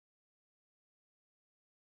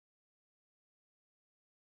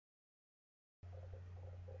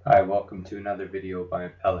Hi, welcome to another video by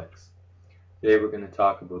Impellix. Today we're going to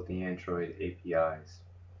talk about the Android APIs.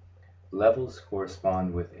 Levels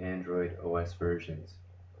correspond with Android OS versions.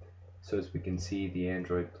 So as we can see, the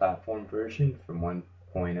Android platform version from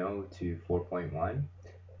 1.0 to 4.1,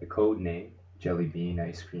 the code name, Jelly Bean,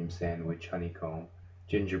 Ice Cream Sandwich, Honeycomb,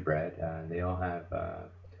 Gingerbread, they all have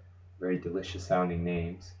very delicious sounding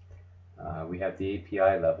names. We have the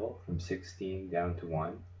API level from 16 down to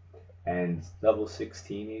 1. And level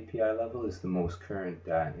 16 API level is the most current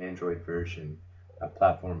Android version,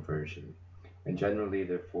 platform version. And generally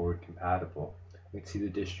they're forward compatible. We can see the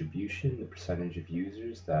distribution, the percentage of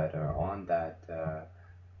users that are on that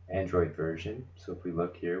Android version. So if we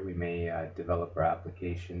look here, we may develop our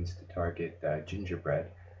applications to target Gingerbread,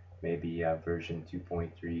 maybe version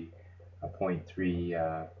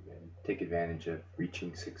 2.3.3, and take advantage of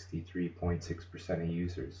reaching 63.6% of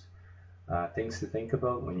users. Things to think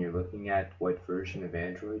about when you're looking at what version of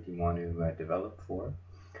Android you want to develop for.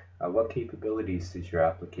 What capabilities does your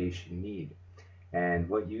application need? And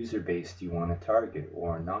what user base do you want to target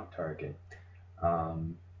or not target?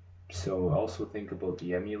 Um, so also think about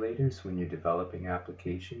the emulators when you're developing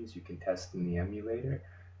applications. You can test in the emulator.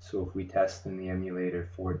 So if we test in the emulator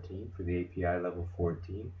 14 for the API level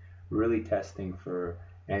 14, we're really testing for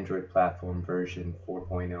Android platform version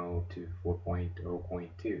 4.0 to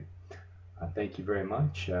 4.0.2. Thank you very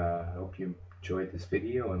much. I hope you enjoyed this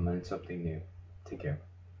video and learned something new. Take care.